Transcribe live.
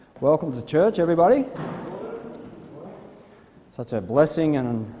Welcome to church, everybody. Such a blessing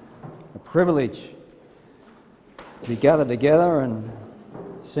and a privilege to be gathered together and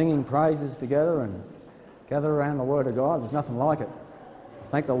singing praises together and gather around the Word of God. There's nothing like it.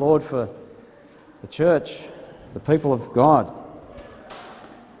 Thank the Lord for the church, the people of God.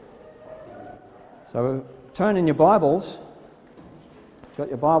 So turn in your Bibles, got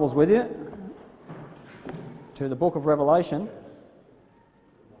your Bibles with you, to the book of Revelation.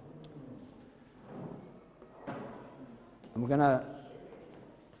 And we're going to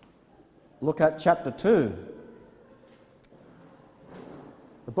look at chapter 2.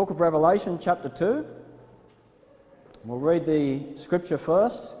 The book of Revelation, chapter 2. We'll read the scripture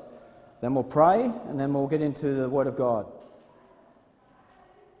first, then we'll pray, and then we'll get into the Word of God.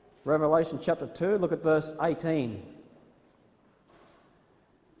 Revelation chapter 2, look at verse 18.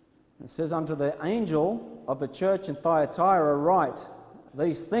 It says, "Unto the angel of the church in Thyatira write,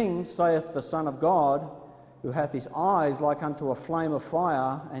 These things saith the Son of God, who hath his eyes like unto a flame of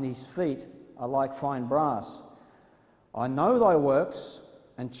fire, and his feet are like fine brass. I know thy works,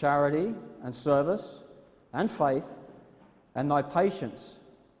 and charity, and service, and faith, and thy patience,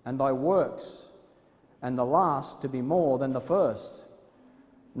 and thy works, and the last to be more than the first.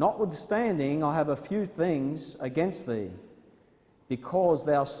 Notwithstanding, I have a few things against thee, because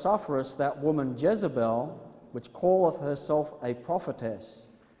thou sufferest that woman Jezebel, which calleth herself a prophetess,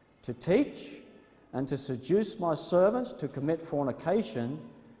 to teach and to seduce my servants to commit fornication,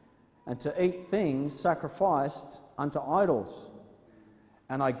 and to eat things sacrificed unto idols.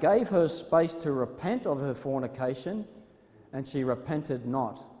 And I gave her space to repent of her fornication, and she repented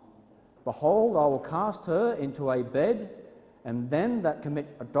not. Behold, I will cast her into a bed, and them that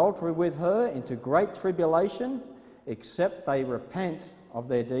commit adultery with her into great tribulation, except they repent of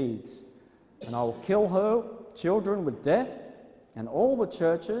their deeds. And I will kill her children with death, and all the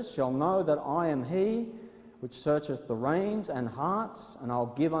churches shall know that I am he which searcheth the reins and hearts, and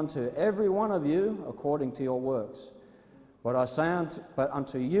I'll give unto every one of you according to your works. But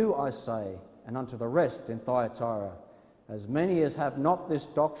unto you I say, and unto the rest in Thyatira, as many as have not this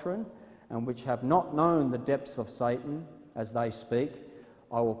doctrine, and which have not known the depths of Satan, as they speak,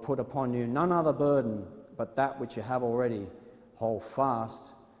 I will put upon you none other burden, but that which you have already. Hold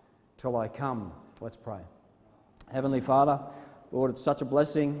fast till I come." Let's pray. Heavenly Father, Lord, it's such a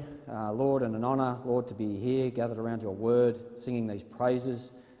blessing, Lord, and an honour, Lord, to be here, gathered around your word, singing these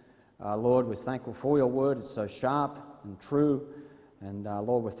praises. Lord, we're thankful for your word. It's so sharp and true. And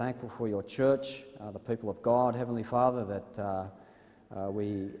Lord, we're thankful for your church, the people of God, Heavenly Father, that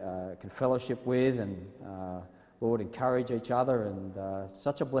we can fellowship with and, Lord, encourage each other. And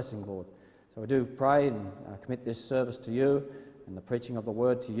such a blessing, Lord. So we do pray and commit this service to you and the preaching of the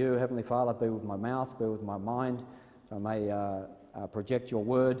word to you. Heavenly Father, be with my mouth, be with my mind, so I may project your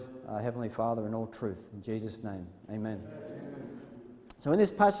word, Heavenly Father, in all truth. In Jesus' name, amen. So in this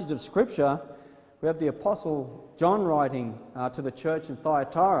passage of Scripture, we have the Apostle John writing to the church in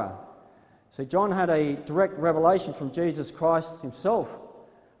Thyatira. So John had a direct revelation from Jesus Christ himself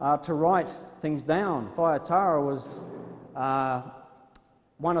to write things down. Thyatira was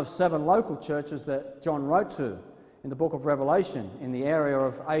one of 7 local churches that John wrote to in the book of Revelation in the area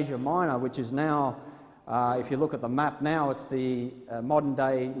of Asia Minor, which is now, if you look at the map now, it's the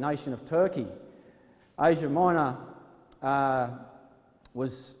modern-day nation of Turkey. Asia Minor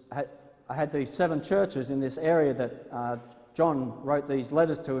had these 7 churches in this area that John wrote these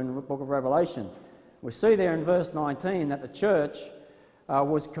letters to in the book of Revelation. We see there in verse 19 that the church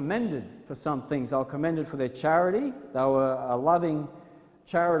was commended for some things. They were commended for their charity. They were a loving,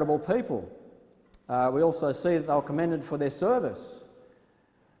 charitable people. We also see that they were commended for their service.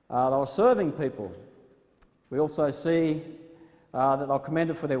 They were serving people. We also see that they were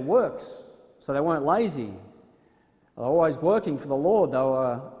commended for their works, so they weren't lazy. They were always working for the Lord. They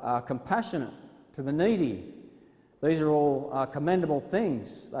were compassionate to the needy. These are all commendable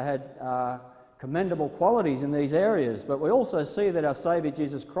things. They had commendable qualities in these areas. But we also see that our Saviour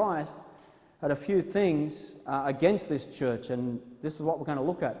Jesus Christ had a few things against this church, and this is what we're going to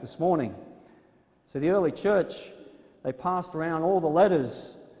look at this morning. So the early church, they passed around all the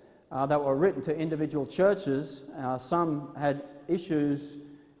letters that were written to individual churches. Some had issues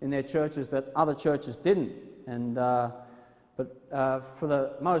in their churches that other churches didn't. But for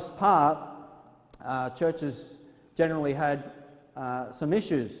the most part, churches generally had some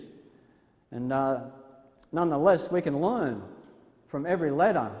issues. And nonetheless, we can learn from every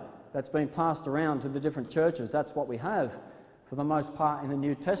letter that's been passed around to the different churches. That's what we have, for the most part, in the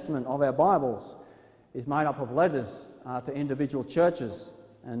New Testament of our Bibles, is made up of letters to individual churches.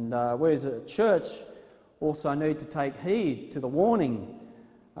 And we as a church also need to take heed to the warning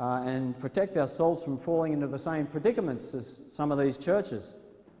and protect ourselves from falling into the same predicaments as some of these churches.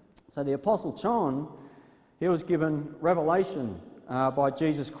 So the Apostle John, he was given revelation by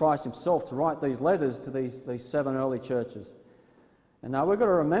Jesus Christ himself to write these letters to these 7 early churches. And now we've got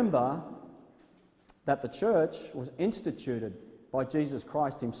to remember that the church was instituted by Jesus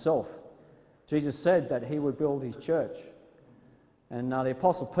Christ himself. Jesus said that he would build his church. And the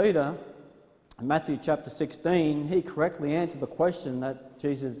Apostle Peter, in Matthew chapter 16, he correctly answered the question that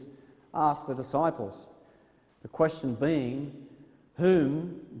Jesus asked the disciples. The question being,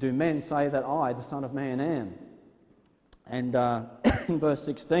 whom do men say that I, the Son of Man, am? And in verse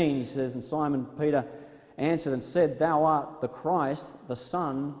 16 he says, and Simon Peter answered and said, Thou art the Christ, the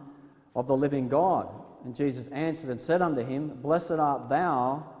Son of the living God. And Jesus answered and said unto him, Blessed art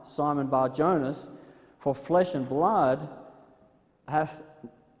thou, Simon Bar-Jonas, for flesh and blood hath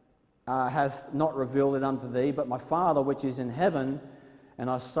not revealed it unto thee, but my Father which is in heaven. And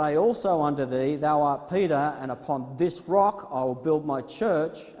I say also unto thee, Thou art Peter, and upon this rock I will build my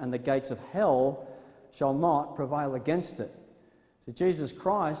church, and the gates of hell shall not prevail against it. So Jesus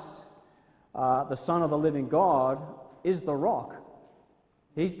Christ, the Son of the living God, is the rock.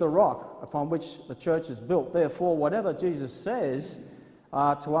 He's the rock upon which the church is built. Therefore, whatever Jesus says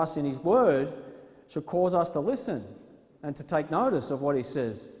to us in his word should cause us to listen and to take notice of what he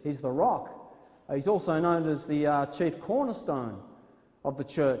says. He's the rock. He's also known as the chief cornerstone of the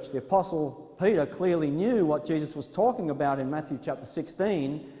church. The Apostle Peter clearly knew what Jesus was talking about in Matthew chapter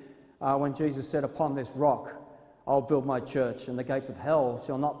 16 when Jesus said, Upon this rock I'll build my church, and the gates of hell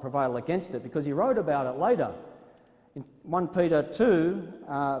shall not prevail against it, because he wrote about it later. In 1 Peter 2,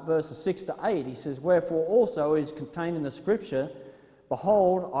 verses 6 to 8, he says, Wherefore also is contained in the Scripture,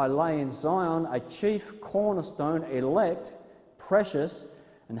 Behold, I lay in Zion a chief cornerstone, elect, precious,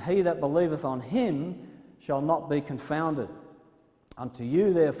 and he that believeth on him shall not be confounded. Unto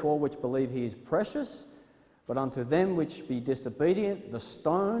you, therefore, which believe he is precious, but unto them which be disobedient, the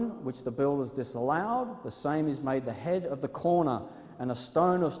stone which the builders disallowed, the same is made the head of the corner, and a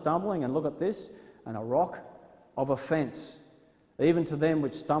stone of stumbling, and look at this, and a rock of offence, even to them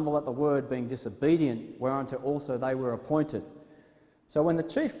which stumble at the word, being disobedient, whereunto also they were appointed. So when the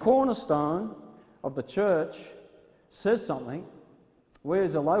chief cornerstone of the church says something, we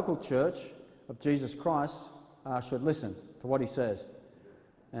as a local church of Jesus Christ should listen to what he says.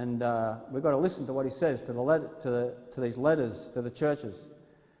 And we've got to listen to what he says to these letters to the churches.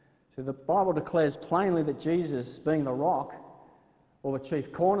 So the Bible declares plainly that Jesus, being the rock, or the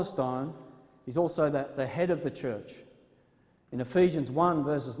chief cornerstone, is also the head of the church. In Ephesians 1,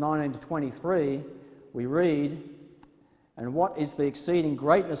 verses 19 to 23, we read, And what is the exceeding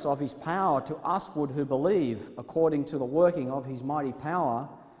greatness of his power to usward who believe, according to the working of his mighty power,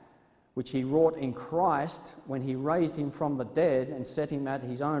 which he wrought in Christ when he raised him from the dead and set him at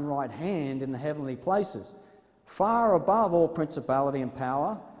his own right hand in the heavenly places, far above all principality and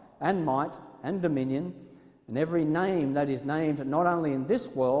power and might and dominion, and every name that is named not only in this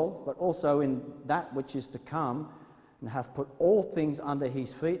world, but also in that which is to come, and hath put all things under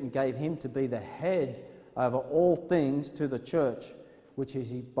his feet, and gave him to be the head over all things to the church, which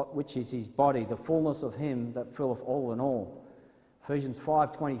is his body, the fullness of him that filleth all in all. Ephesians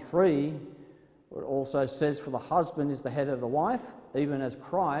 5:23, it also says, For the husband is the head of the wife, even as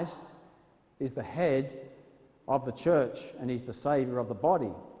Christ is the head of the church, and he's the Saviour of the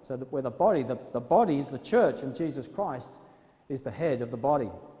body. So that we're the body is the church, and Jesus Christ is the head of the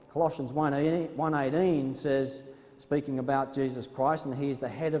body. Colossians 1:18 says, speaking about Jesus Christ, and he is the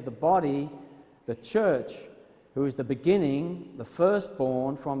head of the body, the church, who is the beginning, the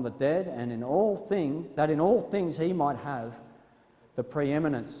firstborn from the dead, and in all things he might have the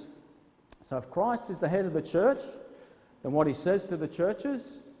preeminence. So if Christ is the head of the church, then what he says to the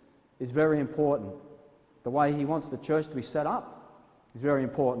churches is very important. The way he wants the church to be set up is very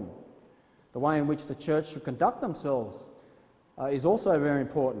important. The way in which the church should conduct themselves is also very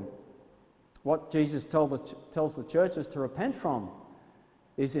important. What Jesus tells the churches to repent from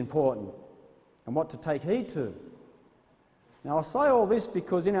is important, and what to take heed to. Now I say all this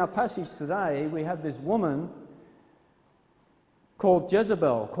because in our passage today we have this woman called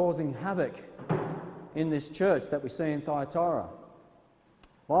Jezebel causing havoc in this church that we see in Thyatira.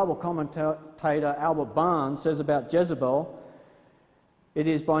 Bible commentator Albert Barnes says about Jezebel, it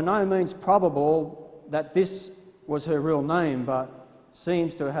is by no means probable that this was her real name, but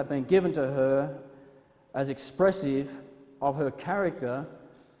seems to have been given to her as expressive of her character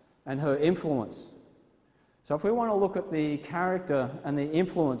and her influence. So if we want to look at the character and the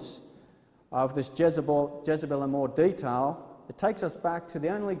influence of this Jezebel in more detail, it takes us back to the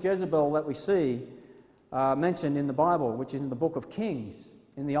only Jezebel that we see mentioned in the Bible, which is in the book of Kings.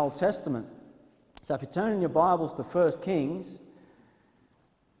 in the Old Testament. So if you turn in your Bibles to 1 Kings,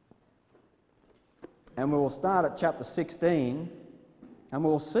 and we will start at chapter 16, and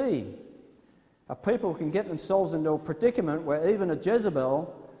we'll see how people can get themselves into a predicament where even a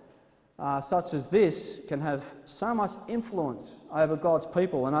Jezebel such as this can have so much influence over God's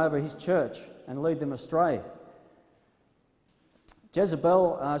people and over his church and lead them astray.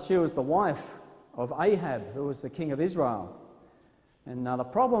 Jezebel, she was the wife of Ahab, who was the king of Israel. And the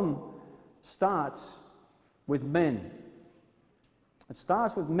problem starts with men. It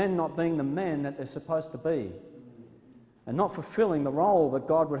starts with men not being the men that they're supposed to be and not fulfilling the role that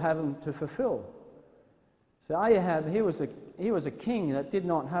God would have them to fulfill. So Ahab, he was a king that did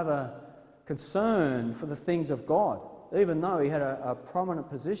not have a concern for the things of God, even though he had a prominent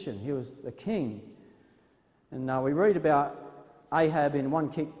position. He was the king. And we read about Ahab in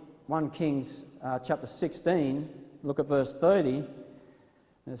 1 Kings chapter 16. Look at verse 30.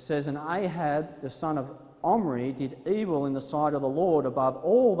 And it says, "And Ahab, the son of Omri, did evil in the sight of the Lord above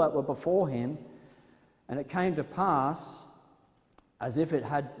all that were before him. And it came to pass, as if it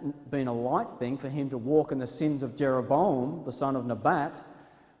had been a light thing for him to walk in the sins of Jeroboam, the son of Nebat,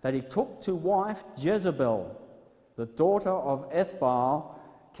 that he took to wife Jezebel, the daughter of Ethbaal,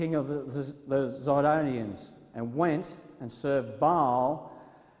 king of the Zidonians, and went and served Baal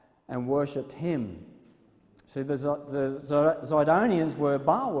and worshipped him." See, the Zidonians were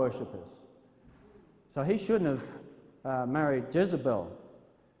Baal worshippers. So he shouldn't have married Jezebel.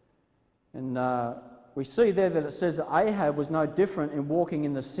 And we see there that it says that Ahab was no different in walking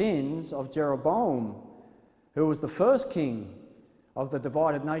in the sins of Jeroboam, who was the first king of the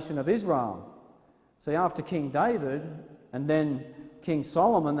divided nation of Israel. See, after King David and then King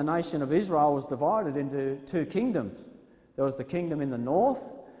Solomon, the nation of Israel was divided into two kingdoms. There was the kingdom in the north,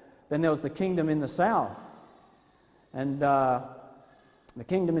 then there was the kingdom in the south. And the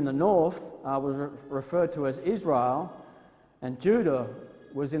kingdom in the north was referred to as Israel, and Judah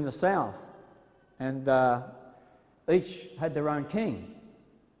was in the south. And each had their own king.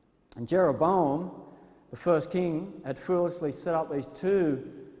 And Jeroboam, the first king, had foolishly set up these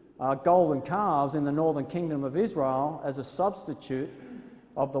two golden calves in the northern kingdom of Israel as a substitute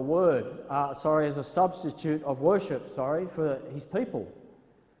of as a substitute of worship, for his people.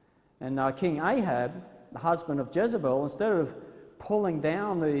 And King Ahab, the husband of Jezebel, instead of pulling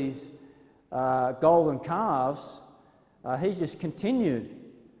down these golden calves, he just continued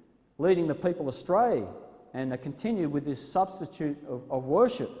leading the people astray and continued with this substitute of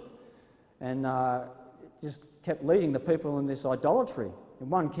worship, and just kept leading the people in this idolatry. In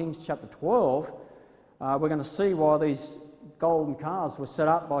 1 Kings chapter 12, we're going to see why these golden calves were set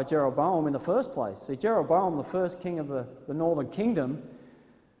up by Jeroboam in the first place. See, Jeroboam, the first king of the northern kingdom,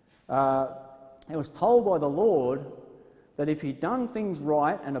 he was told by the Lord that if he'd done things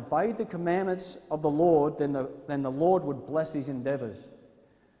right and obeyed the commandments of the Lord, then the Lord would bless his endeavours.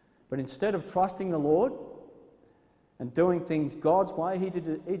 But instead of trusting the Lord and doing things God's way,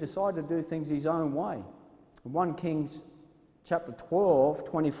 he decided to do things his own way. In 1 Kings chapter 12,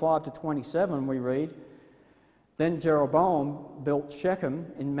 25 to 27, we read, "Then Jeroboam built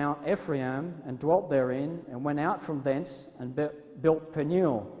Shechem in Mount Ephraim and dwelt therein, and went out from thence and built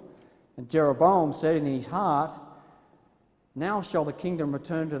Peniel. And Jeroboam said in his heart, Now shall the kingdom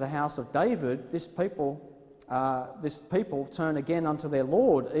return to the house of David. This people turn again unto their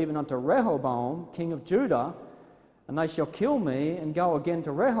Lord, even unto Rehoboam, king of Judah, and they shall kill me and go again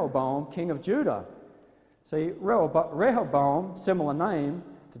to Rehoboam, king of Judah." See, Rehoboam, similar name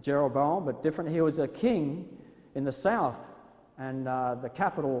to Jeroboam, but different. He was a king in the south, and the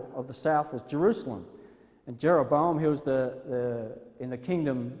capital of the south was Jerusalem. And Jeroboam, he was in the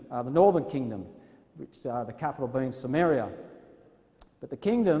kingdom, the northern kingdom, which the capital being Samaria. But the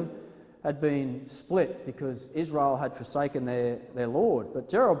kingdom had been split because Israel had forsaken their Lord. But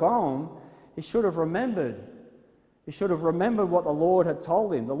Jeroboam, he should have remembered. He should have remembered what the Lord had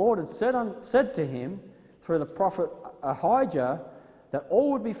told him. The Lord had said to him through the prophet Ahijah that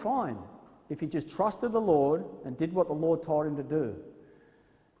all would be fine if he just trusted the Lord and did what the Lord told him to do.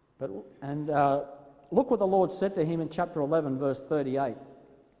 Look what the Lord said to him in chapter 11, verse 38.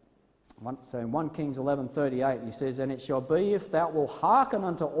 So in 1 Kings 11:38, he says, "And it shall be, if thou wilt hearken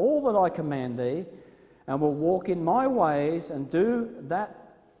unto all that I command thee, and will walk in my ways, and do that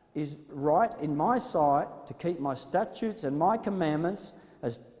is right in my sight, to keep my statutes and my commandments,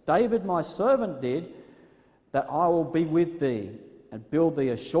 as David my servant did, that I will be with thee, and build thee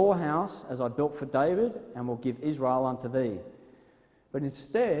a sure house, as I built for David, and will give Israel unto thee." But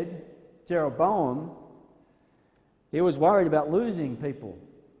instead, Jeroboam, he was worried about losing people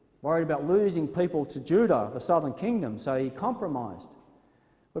to Judah, the southern kingdom, so he compromised.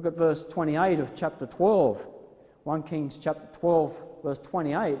 Look at verse 28 of chapter 12. 1 Kings chapter 12, verse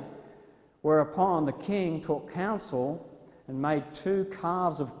 28. Whereupon the king took counsel and made 2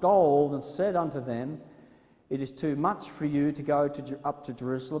 calves of gold and said unto them, It is too much for you to go up to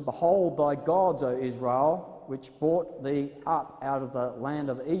Jerusalem. Behold thy gods, O Israel, which brought thee up out of the land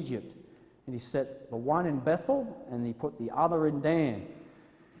of Egypt. And he set the one in Bethel, and he put the other in Dan.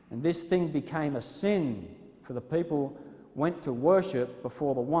 And this thing became a sin, for the people went to worship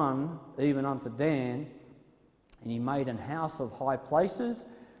before the one, even unto Dan. And he made an house of high places,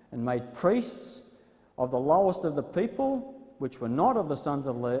 and made priests of the lowest of the people, which were not of the sons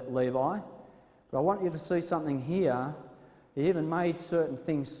of Levi. But I want you to see something here. He even made certain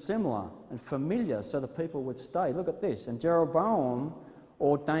things similar and familiar so the people would stay. Look at this. And Jeroboam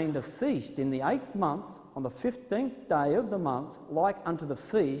ordained a feast in the 8th month, on the 15th day of the month, like unto the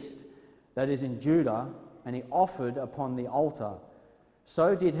feast that is in Judah, and he offered upon the altar.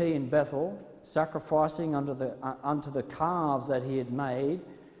 So did he in Bethel, sacrificing unto the calves that he had made.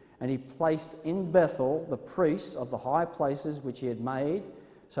 And he placed in Bethel the priests of the high places which he had made.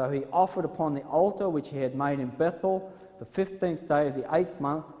 So he offered upon the altar which he had made in Bethel the 15th day of the 8th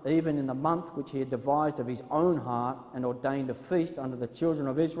month, even in the month which he had devised of his own heart, and ordained a feast unto the children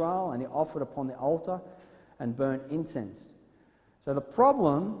of Israel. And he offered upon the altar and burnt incense. So the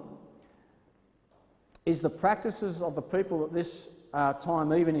problem is the practices of the people at this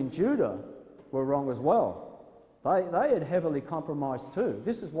time, even in Judah, were wrong as well. They had heavily compromised too.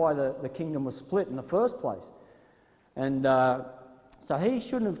 This is why the kingdom was split in the first place. And so he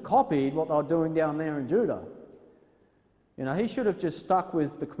shouldn't have copied what they were doing down there in Judah. You know, he should have just stuck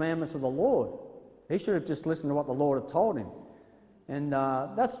with the commandments of the Lord. He should have just listened to what the Lord had told him. And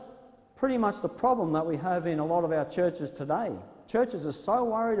that's pretty much the problem that we have in a lot of our churches today. Churches are so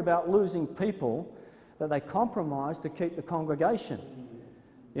worried about losing people that they compromise to keep the congregation.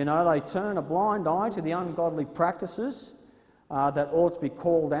 You know, they turn a blind eye to the ungodly practices that ought to be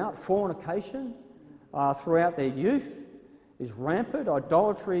called out. Fornication throughout their youth is rampant.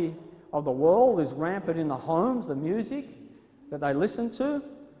 Idolatry of the world is rampant in the homes. The music that they listen to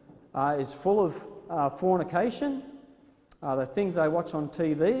is full of fornication. The things they watch on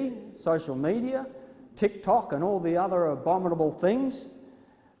TV, social media, TikTok, and all the other abominable things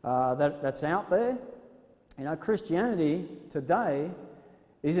that's out there. You know, Christianity today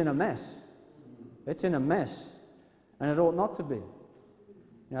is in a mess. It's in a mess, and it ought not to be. You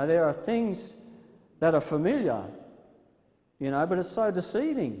know, there are things that are familiar, you know, but it's so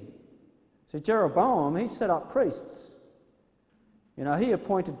deceiving. So Jeroboam, he set up priests. You know, he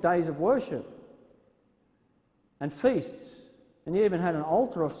appointed days of worship and feasts, and he even had an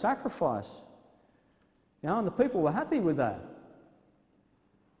altar of sacrifice. You know, and the people were happy with that.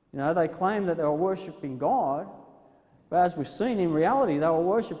 You know, they claimed that they were worshipping God, but as we've seen in reality, they were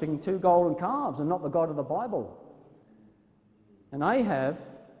worshipping 2 golden calves and not the God of the Bible. And Ahab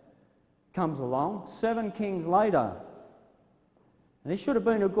comes along 7 kings later, and he should have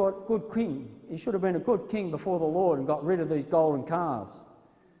been a good king. He should have been a good king before the Lord and got rid of these golden calves.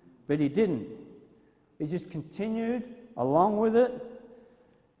 But he didn't. He just continued along with it,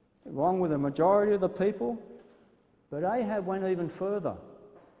 along with the majority of the people. But Ahab went even further.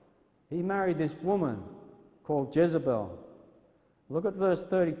 He married this woman called Jezebel. Look at verse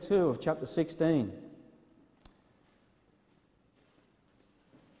 32 of chapter 16.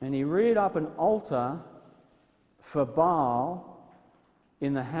 And he reared up an altar for Baal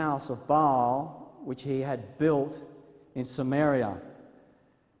in the house of Baal, which he had built in Samaria.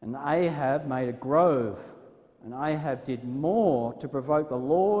 And Ahab made a grove. And Ahab did more to provoke the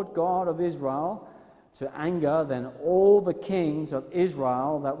Lord God of Israel to anger than all the kings of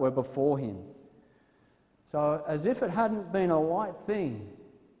Israel that were before him. So as if it hadn't been a light thing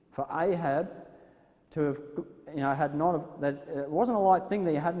for Ahab to have, that it wasn't a light thing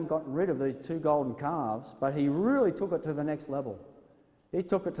that he hadn't gotten rid of these 2 golden calves, but he really took it to the next level. He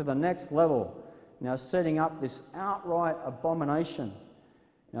took it to the next level, setting up this outright abomination.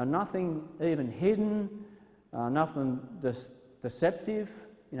 Nothing even hidden, nothing deceptive.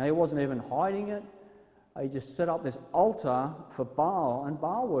 He wasn't even hiding it. He just set up this altar for Baal and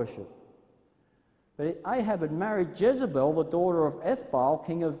Baal worship. But Ahab had married Jezebel, the daughter of Ethbaal,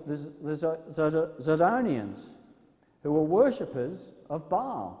 king of the Zidonians, who were worshippers of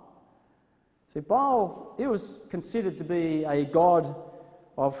Baal. See, Baal, he was considered to be a god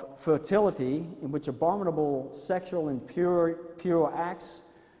of fertility, in which abominable sexual and pure acts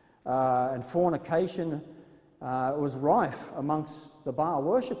and fornication was rife amongst the Baal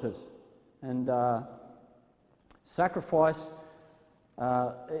worshippers. And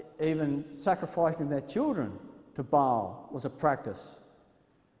even sacrificing their children to Baal was a practice.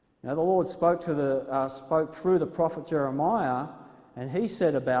 You know, the Lord spoke through the prophet Jeremiah, and he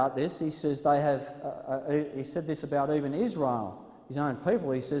said about this. He says he said this about even Israel, his own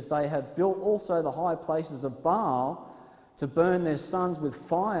people. He says they have built also the high places of Baal to burn their sons with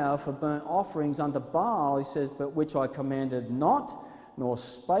fire for burnt offerings unto Baal. He says, but which I commanded not, nor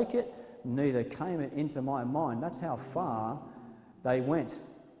spake it, neither came it into my mind. That's how far they went.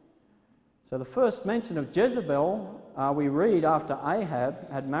 So the first mention of Jezebel, we read after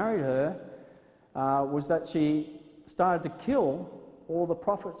Ahab had married her, was that she started to kill all the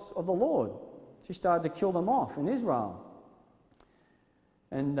prophets of the Lord. She started to kill them off in Israel.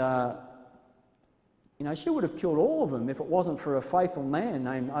 And, she would have killed all of them if it wasn't for a faithful man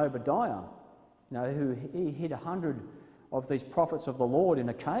named Obadiah, who he hid 100 of these prophets of the Lord in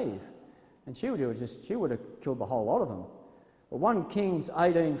a cave. And she would have killed the whole lot of them. But 1 Kings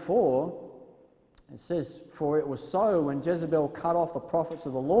 18:4, it says, for it was so when Jezebel cut off the prophets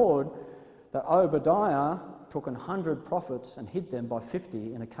of the Lord that Obadiah took 100 prophets and hid them by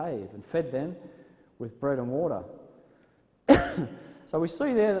 50 in a cave and fed them with bread and water. So we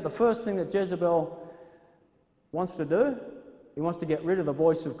see there that the first thing that Jezebel wants to do, he wants to get rid of the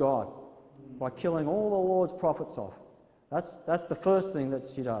voice of God by killing all the Lord's prophets off. That's the first thing that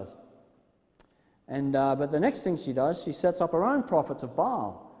she does. And but the next thing she does, she sets up her own prophets of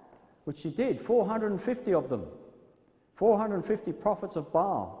Baal, which she did, 450 of them. 450 prophets of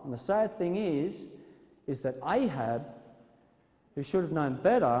Baal. And the sad thing is that Ahab, who should have known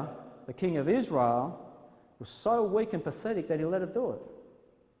better, the king of Israel, was so weak and pathetic that he let her do it.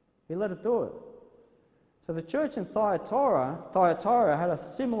 He let her do it. So the church in Thyatira had a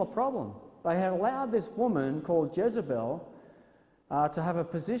similar problem. They had allowed this woman called Jezebel to have a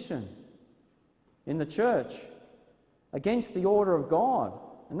position in the church against the order of God.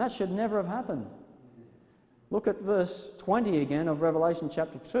 And that should never have happened. Look at verse 20 again of Revelation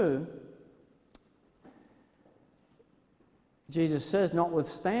chapter 2. Jesus says,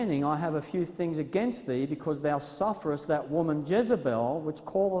 notwithstanding, I have a few things against thee, because thou sufferest that woman Jezebel, which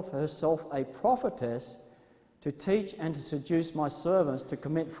calleth herself a prophetess, to teach and to seduce my servants to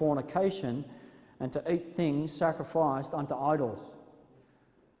commit fornication and to eat things sacrificed unto idols.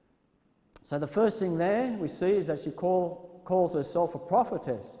 So the first thing there we see is that she calls herself a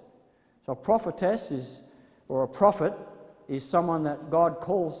prophetess. So a prophetess or a prophet is someone that God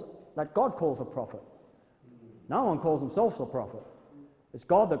calls a prophet. No one calls themselves a prophet. It's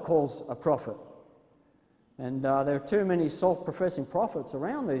God that calls a prophet. And there are too many self-professing prophets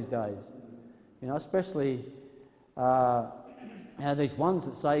around these days. Especially these ones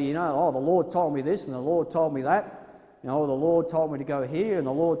that say, the Lord told me this and the Lord told me that. The Lord told me to go here and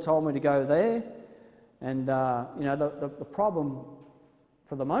the Lord told me to go there. And, the problem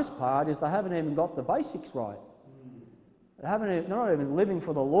for the most part is they haven't even got the basics right. They're not even living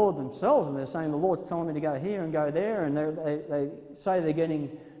for the Lord themselves, and they're saying the Lord's telling me to go here and go there, and they say they're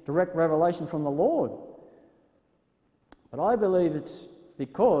getting direct revelation from the Lord. But I believe it's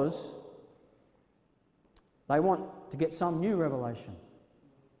because they want to get some new revelation.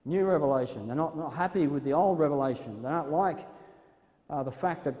 New revelation. They're not happy with the old revelation. They don't like the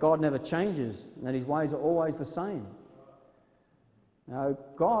fact that God never changes and that his ways are always the same.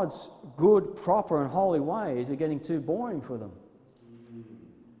 God's good, proper and holy ways are getting too boring for them.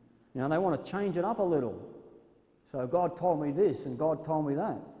 They want to change it up a little. So God told me this and God told me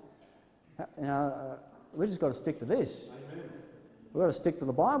that. We just got to stick to this. Amen. We've got to stick to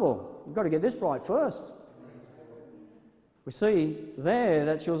the Bible. We've got to get this right first. We see there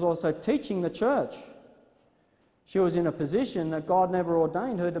that she was also teaching the church. She was in a position that God never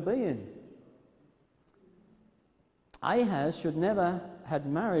ordained her to be in. Ahaz should never have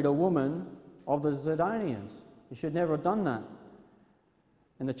married a woman of the Zidonians. He should never have done that.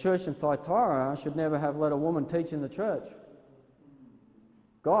 And the church in Thyatira should never have let a woman teach in the church.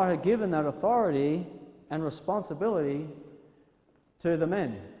 God had given that authority and responsibility to the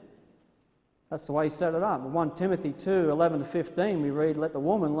men. That's the way he set it up. In 1 Timothy 2:11-15 we read, let the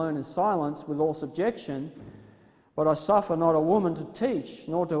woman learn in silence with all subjection, but I suffer not a woman to teach,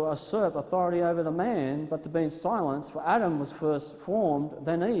 nor to usurp authority over the man, but to be in silence, for Adam was first formed,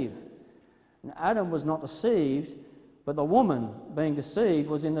 then Eve. And Adam was not deceived, but the woman, being deceived,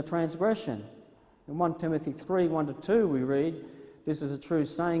 was in the transgression. In 1 Timothy 3:1-2 we read, this is a true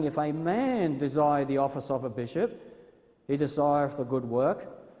saying, if a man desire the office of a bishop, he desireth the good work.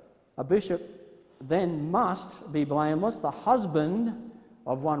 A bishop then must be blameless, the husband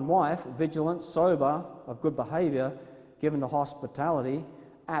of one wife, vigilant, sober, of good behaviour, given to hospitality,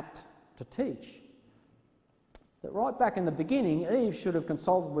 apt to teach. That right back in the beginning, Eve should have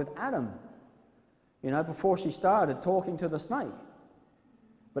consulted with Adam, before she started talking to the snake.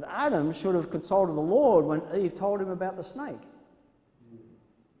 But Adam should have consulted the Lord when Eve told him about the snake.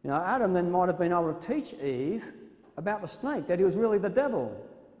 You know, Adam then might have been able to teach Eve about the snake, that he was really the devil.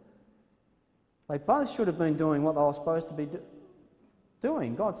 They both should have been doing what they were supposed to be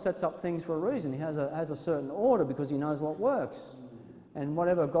doing. God sets up things for a reason. He has a certain order because he knows what works. And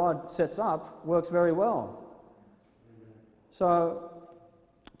whatever God sets up works very well. So,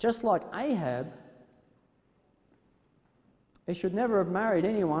 just like Ahab, he should never have married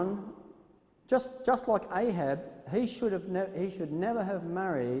anyone. Just like Ahab, he should never have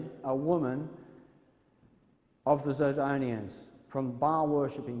married a woman of the Zidonians, from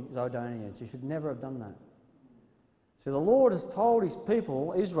Baal-worshipping Zidonians. He should never have done that. So the Lord has told his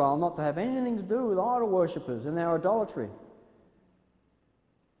people, Israel, not to have anything to do with idol worshippers and their idolatry.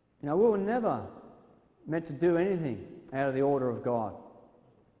 You know, we were never meant to do anything out of the order of God.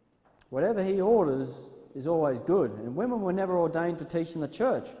 Whatever he orders is always good. And women were never ordained to teach in the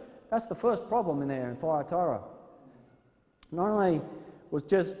church. That's the first problem in there in Thyatira. Not only was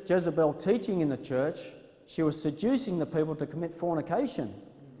Jezebel teaching in the church, she was seducing the people to commit fornication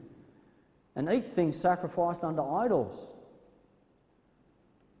and eat things sacrificed unto idols.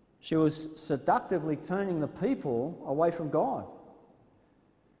 She was seductively turning the people away from God.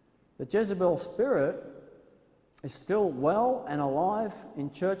 The Jezebel spirit is still well and alive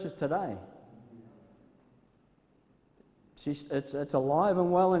in churches today. It's alive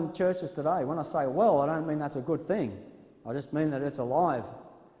and well in churches today. When I say well, I don't mean that's a good thing. I just mean that it's alive.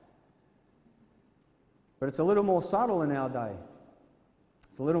 But it's a little more subtle in our day.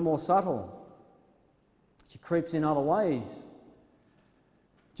 It's a little more subtle. She creeps in other ways.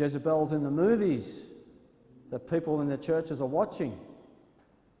 Jezebel's in the movies that people in the churches are watching.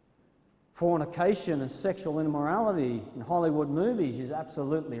 Fornication and sexual immorality in Hollywood movies is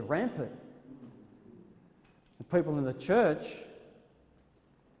absolutely rampant. And people in the church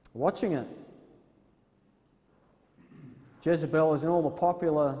are watching it. Jezebel is in all the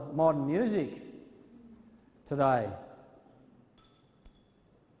popular modern music today.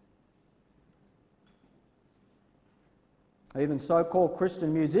 Even so-called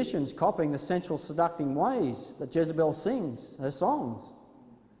Christian musicians copying the sensual, seducing ways that Jezebel sings her songs.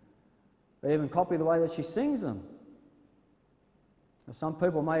 They even copy the way that she sings them. Now, some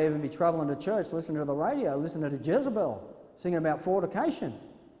people may even be travelling to church, listening to the radio, listening to Jezebel, singing about fornication.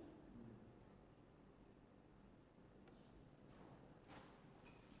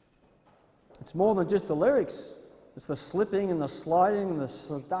 It's more than just the lyrics. It's the slipping and the sliding and the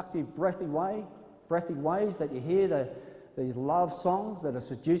seductive, breathy ways that you hear these love songs that are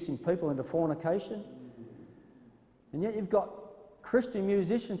seducing people into fornication. And yet you've got Christian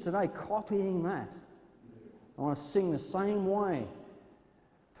musicians today copying that. I want to sing the same way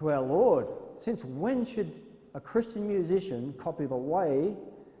to our Lord. Since when should a Christian musician copy the way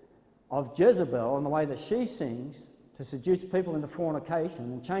of Jezebel and the way that she sings to seduce people into fornication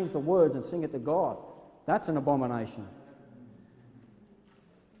and change the words and sing it to God? That's an abomination.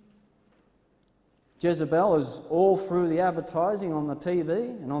 Jezebel is all through the advertising on the TV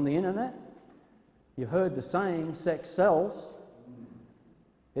and on the internet. You've heard the saying, sex sells.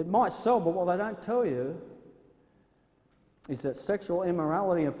 It might sell, but what they don't tell you is that sexual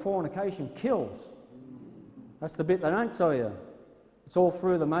immorality and fornication kills. That's the bit they don't tell you. It's all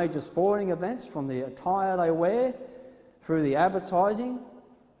through the major sporting events, from the attire they wear, through the advertising.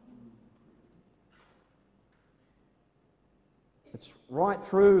 It's right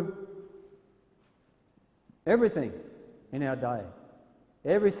through everything in our day.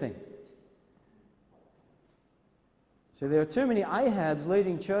 Everything. So there are too many Ahabs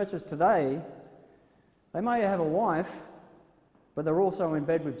leading churches today. They may have a wife, but they're also in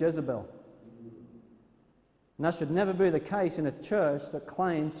bed with Jezebel. And that should never be the case in a church that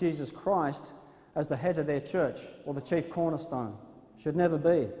claims Jesus Christ as the head of their church or the chief cornerstone. Should never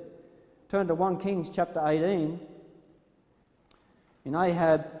be. Turn to 1 Kings chapter 18. In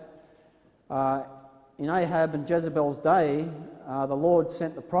Ahab and Jezebel's day, the Lord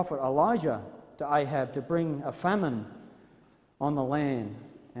sent the prophet Elijah to Ahab to bring a famine on the land.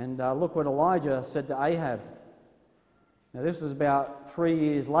 And look what Elijah said to Ahab. Now this was about 3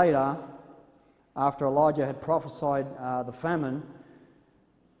 years later, after Elijah had prophesied the famine.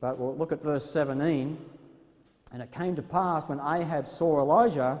 But we'll look at verse 17. And it came to pass when Ahab saw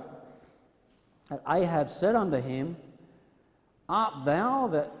Elijah, that Ahab said unto him, Art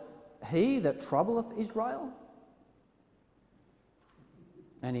thou he that troubleth Israel?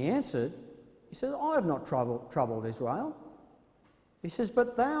 And he answered, he said, I have not troubled Israel. He says,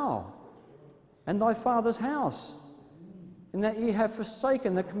 But thou and thy father's house, in that ye have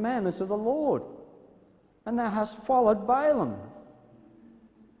forsaken the commandments of the Lord, and thou hast followed Balaam.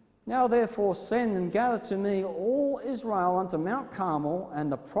 Now therefore send and gather to me all Israel unto Mount Carmel,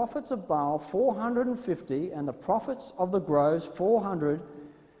 and the prophets of Baal 450, and the prophets of the groves 400,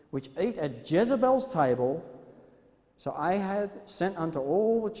 which eat at Jezebel's table. So Ahab sent unto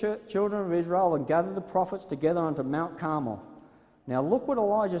all the children of Israel, and gathered the prophets together unto Mount Carmel. Now look what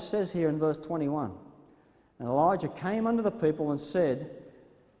Elijah says here in verse 21. And Elijah came unto the people and said,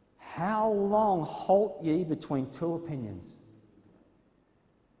 How long halt ye between two opinions?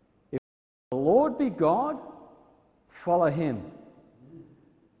 If the Lord be God, follow him.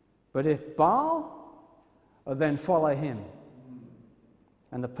 But if Baal, then follow him.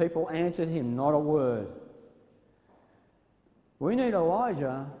 And the people answered him not a word. We need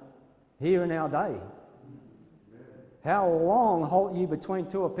Elijah here in our day. How long halt ye between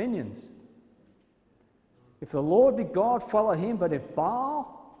two opinions? If the Lord be God, follow him, but if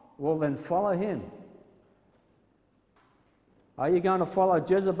Baal, well then follow him. Are you going to follow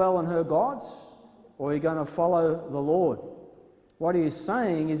Jezebel and her gods, or are you going to follow the Lord? What he is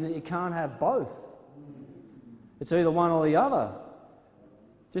saying is that you can't have both. It's either one or the other.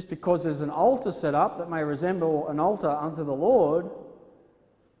 Just because there's an altar set up that may resemble an altar unto the Lord,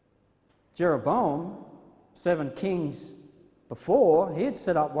 Jeroboam, 7 kings before, he had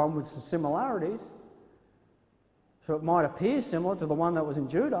set up one with some similarities. So it might appear similar to the one that was in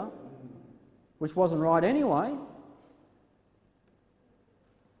Judah, which wasn't right anyway.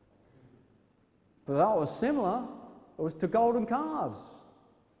 But that was similar. It was to golden calves.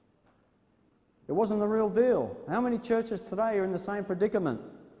 It wasn't the real deal. How many churches today are in the same predicament?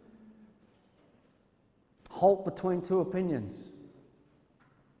 Halt between two opinions.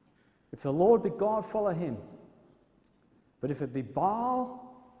 If the Lord be God, follow him. But if it be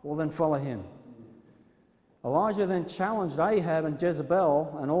Baal, well then follow him. Elijah then challenged Ahab and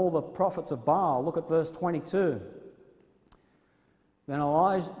Jezebel and all the prophets of Baal. Look at verse 22.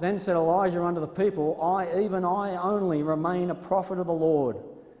 Then said Elijah unto the people, even I only remain a prophet of the Lord,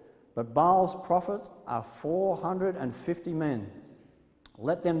 but Baal's prophets are 450 men.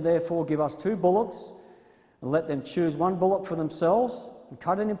 Let them therefore give us 2 bullocks, and let them choose 1 bullock for themselves, and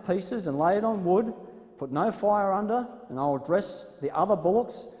cut it in pieces, and lay it on wood, put no fire under, and I will dress the other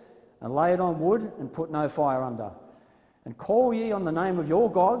bullocks, and lay it on wood, and put no fire under. And call ye on the name of your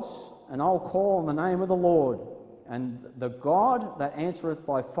gods, and I'll call on the name of the Lord. And the God that answereth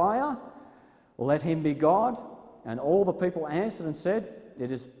by fire, let him be God. And all the people answered and said,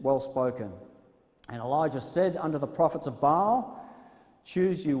 It is well spoken. And Elijah said unto the prophets of Baal,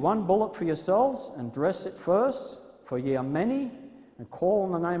 Choose you 1 bullock for yourselves, and dress it first, for ye are many, and call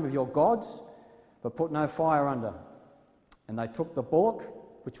on the name of your gods, but put no fire under. And they took the bullock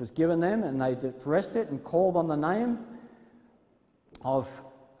which was given them, and they dressed it, and called on the name of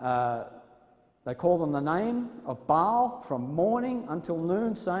Baal from morning until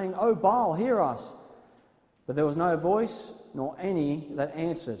noon, saying, O Baal, hear us. But there was no voice, nor any that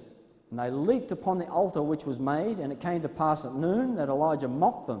answered. And they leaped upon the altar which was made, and it came to pass at noon that Elijah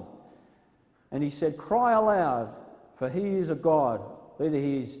mocked them. And he said, Cry aloud, for he is a God. Either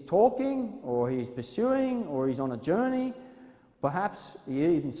he is talking, or he is pursuing, or he's on a journey. Perhaps he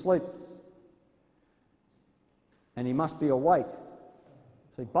even sleeps. And he must be awake.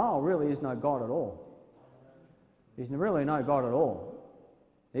 See, Baal really is no God at all. He's really no God at all.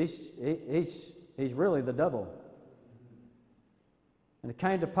 He's really the devil. And it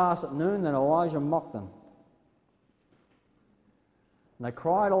came to pass at noon that Elijah mocked them. And they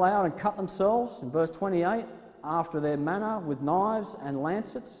cried aloud and cut themselves, in verse 28, after their manner with knives and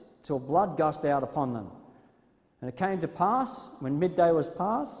lancets, till blood gushed out upon them. And it came to pass, when midday was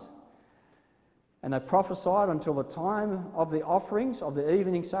past, and they prophesied until the time of the offerings of the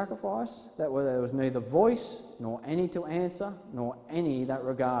evening sacrifice, that there was neither voice, nor any to answer, nor any that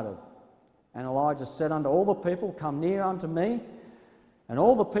regarded. And Elijah said unto all the people, Come near unto me. And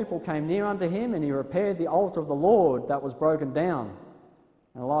all the people came near unto him, and he repaired the altar of the Lord that was broken down.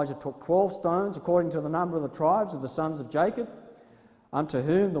 And Elijah took 12 stones, according to the number of the tribes of the sons of Jacob, unto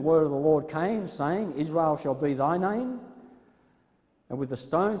whom the word of the Lord came, saying, Israel shall be thy name. And with the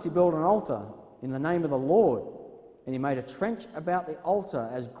stones he built an altar in the name of the Lord. And he made a trench about the altar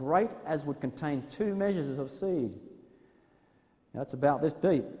as great as would contain 2 measures of seed. Now, that's about this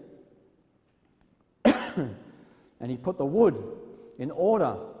deep. And he put the wood in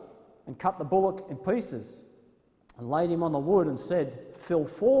order, and cut the bullock in pieces, and laid him on the wood, and said, Fill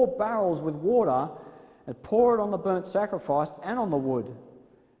 4 barrels with water, and pour it on the burnt sacrifice and on the wood.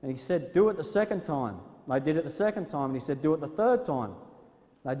 And he said, Do it the second time. They did it the second time, and he said, Do it the third time.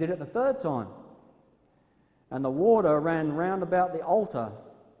 They did it the third time. And the water ran round about the altar,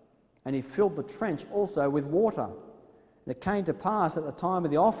 and he filled the trench also with water. And it came to pass at the time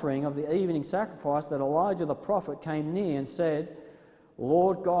of the offering of the evening sacrifice that Elijah the prophet came near and said,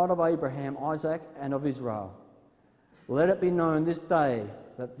 Lord God of Abraham, Isaac, and of Israel, let it be known this day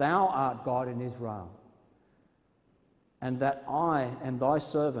that thou art God in Israel, and that I am thy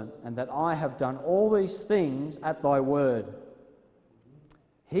servant, and that I have done all these things at thy word.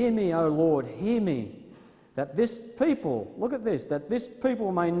 Hear me, O Lord, hear me, that this people, look at this, that this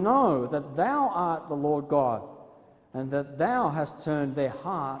people may know that thou art the Lord God, and that thou hast turned their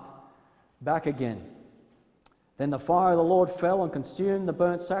heart back again. Then the fire of the Lord fell and consumed the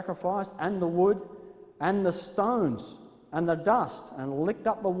burnt sacrifice and the wood and the stones and the dust, and licked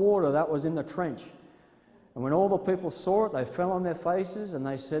up the water that was in the trench. And when all the people saw it, they fell on their faces, and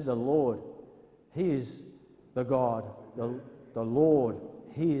they said, the Lord, he is the God. The Lord,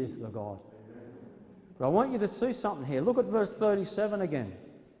 he is the God. But I want you to see something here. Look at verse 37 again.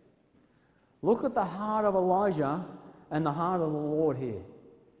 Look at the heart of Elijah and the heart of the Lord here.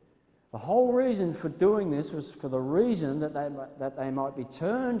 The whole reason for doing this was for the reason that they might be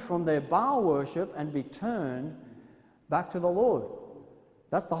turned from their Baal worship and be turned back to the Lord.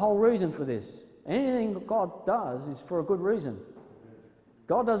 That's the whole reason for this. Anything that God does is for a good reason.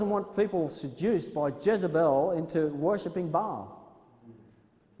 God doesn't want people seduced by Jezebel into worshipping Baal.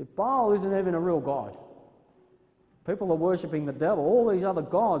 Baal isn't even a real God. People are worshipping the devil. All these other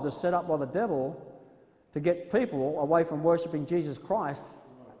gods are set up by the devil to get people away from worshipping Jesus Christ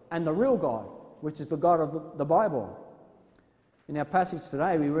and the real God, which is the God of the Bible. In our passage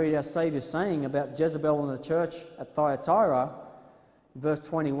today, we read our Saviour saying about Jezebel in the church at Thyatira, verse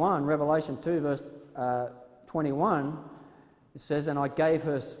 21, Revelation 2, verse 21, it says, and I gave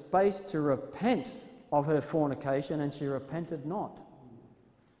her space to repent of her fornication, and she repented not.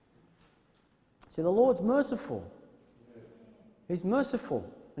 See, the Lord's merciful. He's merciful,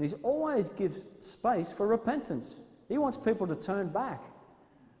 and He always gives space for repentance. He wants people to turn back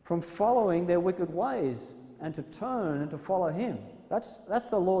from following their wicked ways and to turn and to follow Him. That's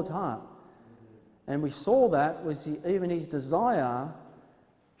the Lord's heart. And we saw that was even His desire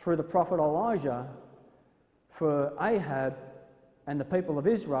through the prophet Elijah for Ahab and the people of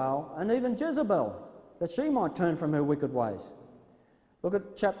Israel, and even Jezebel, that she might turn from her wicked ways. Look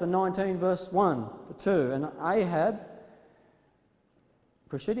at chapter 19, verse 1 to 2. And Ahab,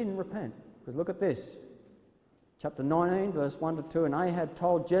 because she didn't repent. Because look at this. Chapter 19, verse 1 to 2. And Ahab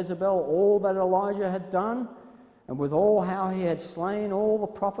told Jezebel all that Elijah had done, and withal how he had slain all the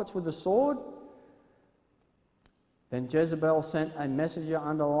prophets with the sword. Then Jezebel sent a messenger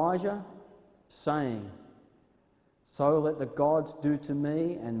unto Elijah, saying, so let the gods do to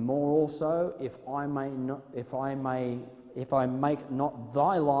me, and more also, if I make not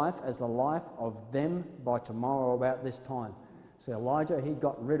thy life as the life of them by tomorrow about this time. So Elijah, he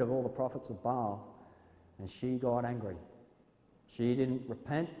got rid of all the prophets of Baal, and she got angry. She didn't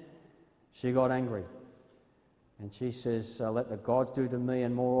repent, she got angry. And she says, let the gods do to me,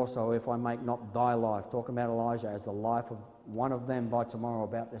 and more also, if I make not thy life, talking about Elijah, as the life of one of them by tomorrow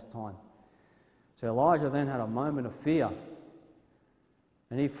about this time. So Elijah then had a moment of fear,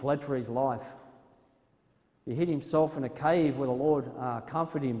 and he fled for his life. He hid himself in a cave where the Lord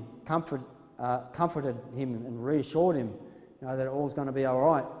comforted him and reassured him, that it all's going to be all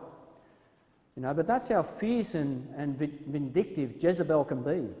right. But that's how fierce and vindictive Jezebel can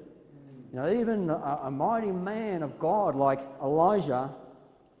be. Even a mighty man of God like Elijah,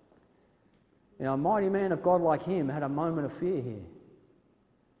 a mighty man of God like him had a moment of fear here.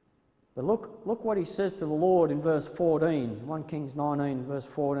 But look what he says to the Lord in verse 14, 1 Kings 19, verse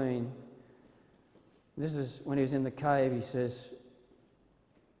 14. This is when he was in the cave, he says,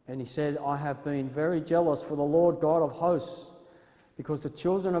 and he said, I have been very jealous for the Lord God of hosts, because the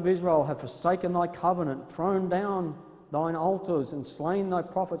children of Israel have forsaken thy covenant, thrown down thine altars, and slain thy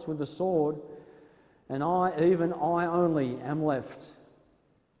prophets with the sword, and I, even I only, am left,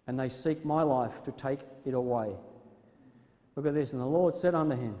 and they seek my life to take it away. Look at this. And the Lord said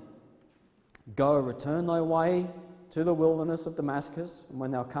unto him, go, return thy way to the wilderness of Damascus, and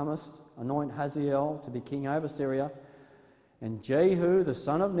when thou comest, anoint Hazael to be king over Syria, and Jehu the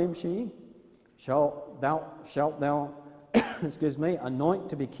son of Nimshi shalt thou anoint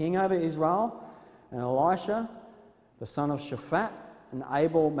to be king over Israel, and Elisha the son of Shaphat and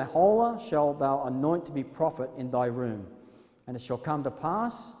Abel Meholah shalt thou anoint to be prophet in thy room. And it shall come to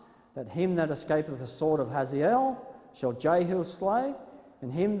pass that him that escapeth the sword of Hazael shall Jehu slay,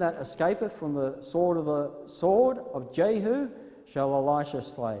 and him that escapeth from the sword of Jehu shall Elisha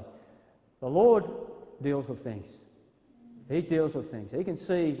slay. The Lord deals with things. He deals with things. He can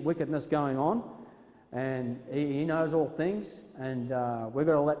see wickedness going on, and he knows all things, and we've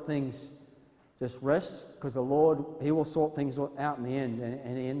got to let things Just rest, because the Lord, he will sort things out in the end,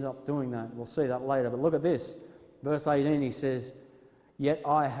 and he ends up doing that. We'll see that later. But look at this. Verse 18, he says, "Yet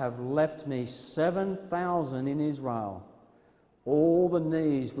I have left me 7,000 in Israel, all the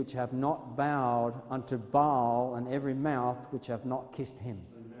knees which have not bowed unto Baal, and every mouth which have not kissed him."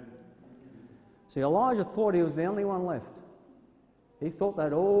 Amen. See, Elijah thought he was the only one left. He thought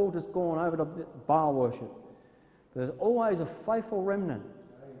they'd all just gone over to Baal worship. But there's always a faithful remnant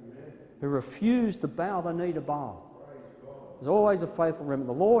who refuse to bow the knee to Baal. There's always a faithful remnant.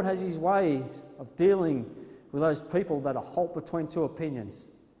 The Lord has his ways of dealing with those people that are halt between two opinions.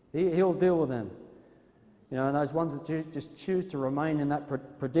 He'll deal with them. You know, and those ones that just choose to remain in that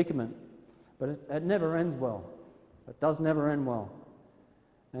predicament. But it never ends well. It does never end well.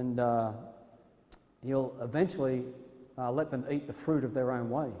 And he'll eventually let them eat the fruit of their own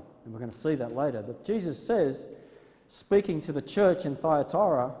way. And we're going to see that later. But Jesus says, speaking to the church in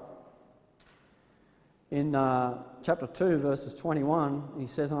Thyatira, in chapter 2, verses 21, he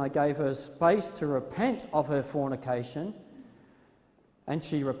says, "And I gave her space to repent of her fornication, and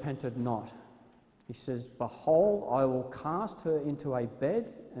she repented not." He says, "Behold, I will cast her into a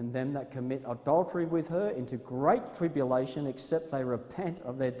bed, and them that commit adultery with her into great tribulation, except they repent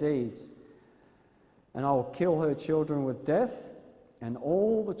of their deeds. And I will kill her children with death, and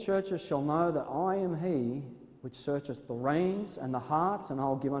all the churches shall know that I am he which searcheth the reins and the hearts, and I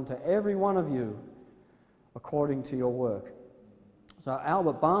will give unto every one of you according to your work." So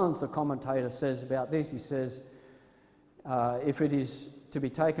Albert Barnes, the commentator, says about this, he says, if it is to be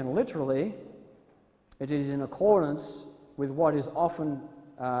taken literally, it is in accordance with what is often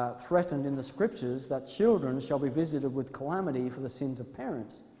threatened in the scriptures, that children shall be visited with calamity for the sins of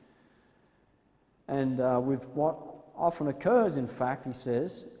parents. And with what often occurs, in fact, he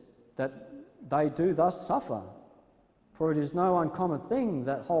says, that they do thus suffer. For it is no uncommon thing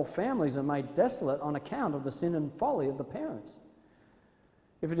that whole families are made desolate on account of the sin and folly of the parents.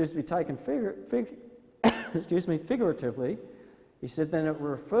 If it is to be taken figuratively, he said, then it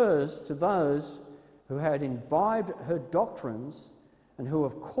refers to those who had imbibed her doctrines and who,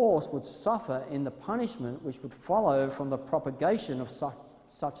 of course, would suffer in the punishment which would follow from the propagation of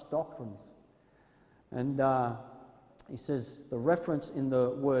such doctrines. And he says the reference in the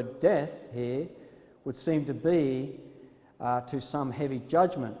word death here would seem to be to some heavy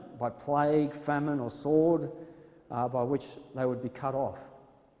judgment by plague, famine or sword, by which they would be cut off.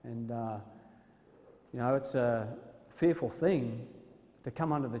 And, it's a fearful thing to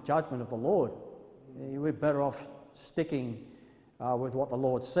come under the judgment of the Lord. We're better off sticking with what the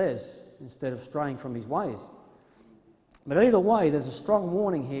Lord says instead of straying from his ways. But either way, there's a strong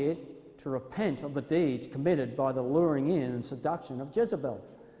warning here to repent of the deeds committed by the luring in and seduction of Jezebel.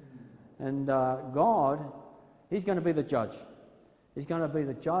 And God, he's going to be the judge. He's going to be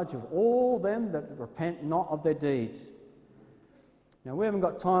the judge of all them that repent not of their deeds. Now, we haven't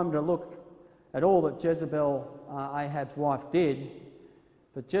got time to look at all that Jezebel, Ahab's wife, did.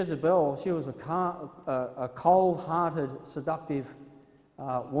 But Jezebel, she was a cold-hearted, seductive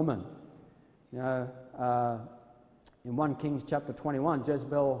woman. In 1 Kings chapter 21,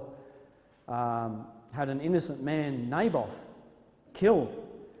 Jezebel had an innocent man, Naboth, killed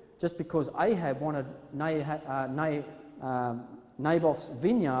just because Ahab wanted Naboth's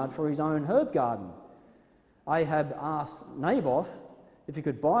vineyard for his own herb garden. Ahab asked Naboth if he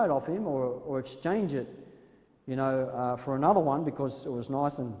could buy it off him or exchange it, for another one because it was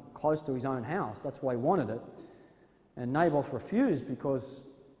nice and close to his own house. That's why he wanted it. And Naboth refused because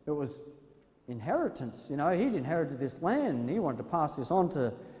it was inheritance. He'd inherited this land and he wanted to pass this on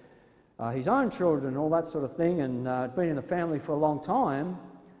to his own children and all that sort of thing, and had been in the family for a long time.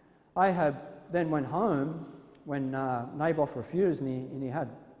 Ahab then went home when Naboth refused, and he had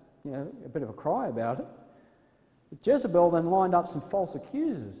a bit of a cry about it. But Jezebel then lined up some false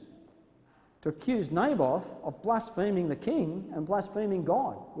accusers to accuse Naboth of blaspheming the king and blaspheming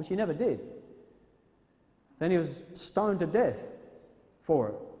God, which he never did. Then he was stoned to death for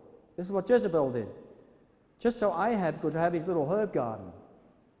it. This is what Jezebel did, just so Ahab could have his little herb garden.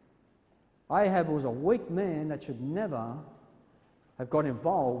 Ahab was a weak man that should never have got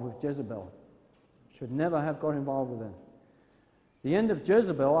involved with Jezebel. Should never have got involved with her. The end of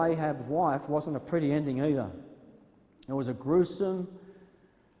Jezebel, Ahab's wife, wasn't a pretty ending either. It was a gruesome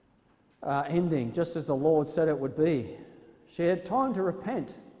ending, just as the Lord said it would be. She had time to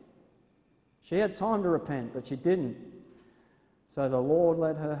repent. But she didn't. So the Lord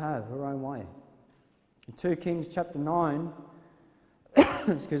let her have her own way. In 2 Kings chapter 9,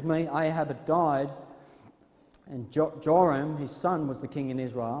 Ahab had died, and Joram, his son, was the king in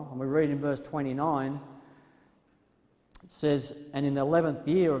Israel. And we read in verse 29, It says, and in the 11th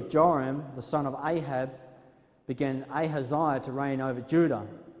year of Joram, the son of Ahab, began Ahaziah to reign over Judah.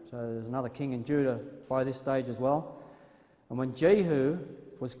 So there's another king in Judah by this stage as well. And when Jehu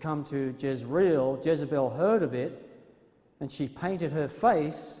was come to Jezreel, Jezebel heard of it, and she painted her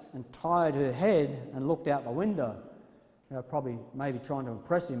face and tied her head and looked out the window. Probably maybe trying to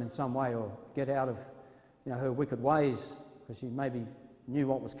impress him in some way or get out of her wicked ways, because she maybe knew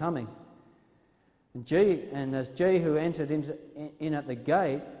what was coming. And as Jehu entered in at the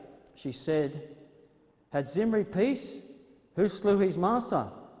gate, she said, "Had Zimri peace? Who slew his master?"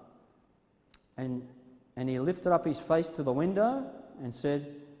 And he lifted up his face to the window and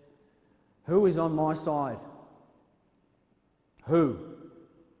said, "Who is on my side? Who?"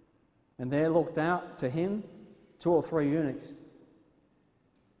 And there looked out to him 2 or 3 eunuchs.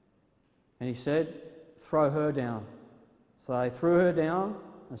 And he said, "Throw her down." So they threw her down,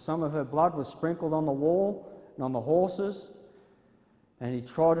 and some of her blood was sprinkled on the wall and on the horses, and he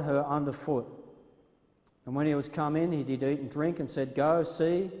trod her underfoot. And when he was come in, he did eat and drink, and said, "Go,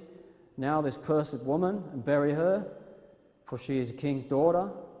 see, now this cursed woman, and bury her, for she is a king's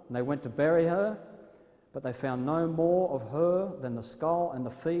daughter." And they went to bury her, but they found no more of her than the skull and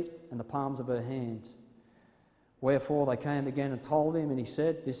the feet and the palms of her hands. Wherefore they came again and told him, and he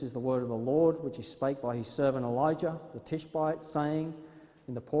said, "This is the word of the Lord, which he spake by his servant Elijah the Tishbite, saying,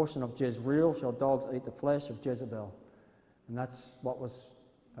 In the portion of Jezreel shall dogs eat the flesh of Jezebel." And that's what was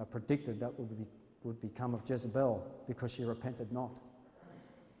predicted that would become of Jezebel, because she repented not.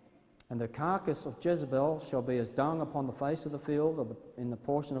 "And the carcass of Jezebel shall be as dung upon the face of the field in the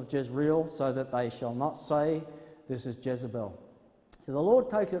portion of Jezreel, so that they shall not say, This is Jezebel." So the Lord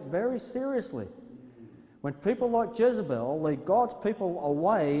takes it very seriously. When people like Jezebel lead God's people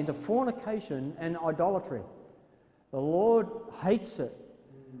away into fornication and idolatry, the Lord hates it.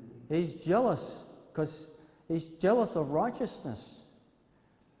 He's jealous, because he's jealous of righteousness.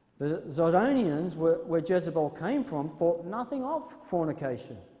 The Zidonians, where Jezebel came from, thought nothing of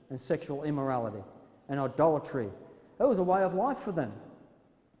fornication and sexual immorality and idolatry. That was a way of life for them.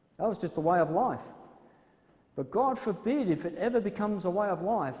 That was just a way of life. But God forbid if it ever becomes a way of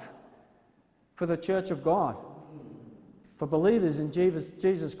life for the church of God, for believers in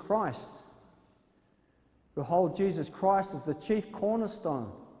Jesus Christ, who hold Jesus Christ as the chief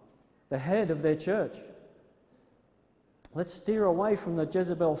cornerstone, the head of their church. Let's steer away from the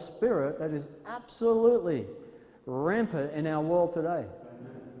Jezebel spirit that is absolutely rampant in our world today.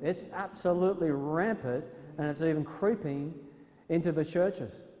 It's absolutely rampant, and it's even creeping into the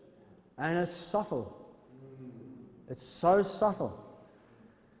churches. And it's subtle. It's so subtle.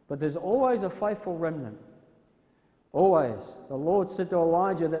 But there's always a faithful remnant. Always. The Lord said to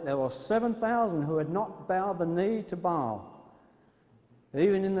Elijah that there were 7,000 who had not bowed the knee to Baal.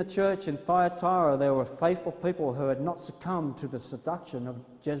 Even in the church in Thyatira, there were faithful people who had not succumbed to the seduction of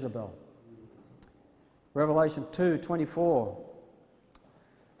Jezebel. Revelation 2:24.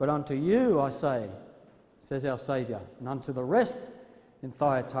 "But unto you I say, says our Saviour, and unto the rest in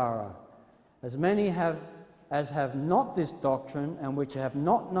Thyatira, as many as have not this doctrine, and which have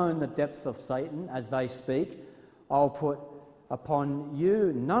not known the depths of Satan, as they speak, I'll put upon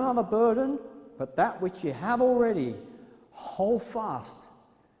you none other burden, but that which you have already. Hold fast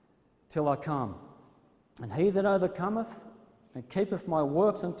till I come. And he that overcometh and keepeth my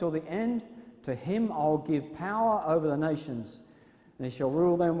works until the end, to him I'll give power over the nations. And he shall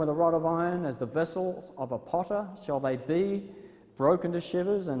rule them with a rod of iron, as the vessels of a potter shall they be, broken to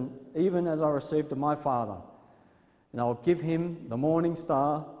shivers, and even as I received of my Father. And I'll give him the morning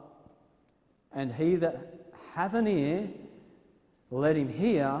star, and he that hath an ear, let him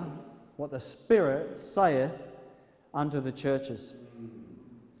hear what the Spirit saith unto the churches."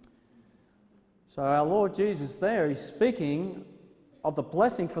 So our Lord Jesus there is speaking of the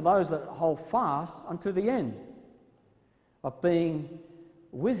blessing for those that hold fast unto the end, of being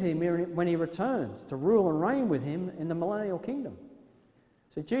with him when he returns to rule and reign with him in the millennial kingdom.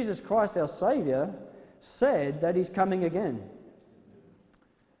 So Jesus Christ, our Saviour, said that he's coming again.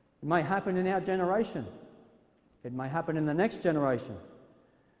 It may happen in our generation. It may happen in the next generation.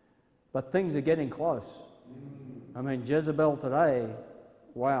 But things are getting close. I mean, Jezebel today,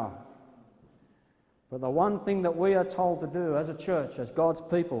 wow. But the one thing that we are told to do as a church, as God's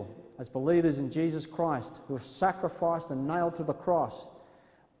people, as believers in Jesus Christ, who are sacrificed and nailed to the cross,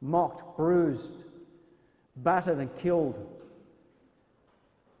 mocked, bruised, battered and killed,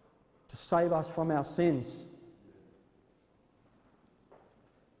 to save us from our sins.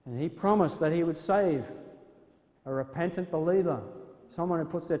 And he promised that he would save a repentant believer, someone who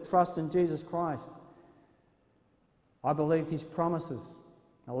puts their trust in Jesus Christ. I believed his promises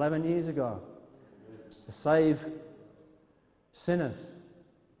 11 years ago to save sinners.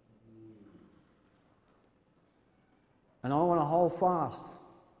 And I want to hold fast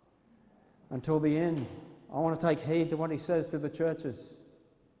until the end. I want to take heed to what he says to the churches.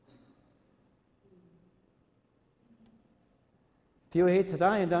 If you're here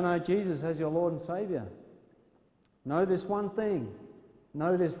today and don't know Jesus as your Lord and Saviour, know this one thing.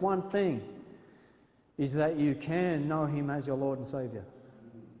 Know this one thing is that you can know him as your Lord and Saviour.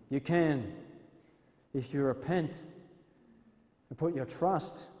 You can, if you repent and put your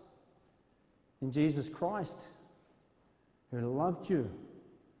trust in Jesus Christ, who loved you,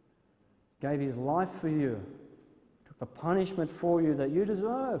 gave his life for you, took the punishment for you that you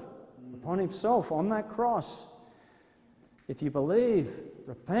deserve upon himself on that cross. If you believe,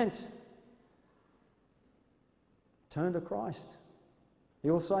 repent, turn to Christ, he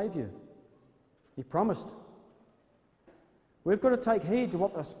will save you. He promised. We've got to take heed to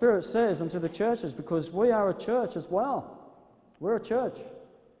what the Spirit says unto the churches, because we are a church as well. We're a church.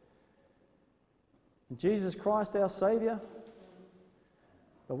 And Jesus Christ, our Saviour,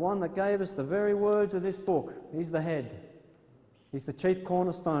 the one that gave us the very words of this book, he's the head. He's the chief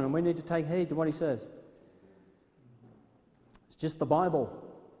cornerstone, and we need to take heed to what he says. It's just the Bible.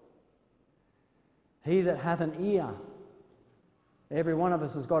 He that hath an ear, every one of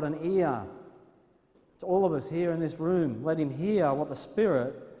us has got an ear. It's all of us here in this room. Let him hear what the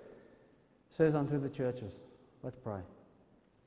Spirit says unto the churches. Let's pray.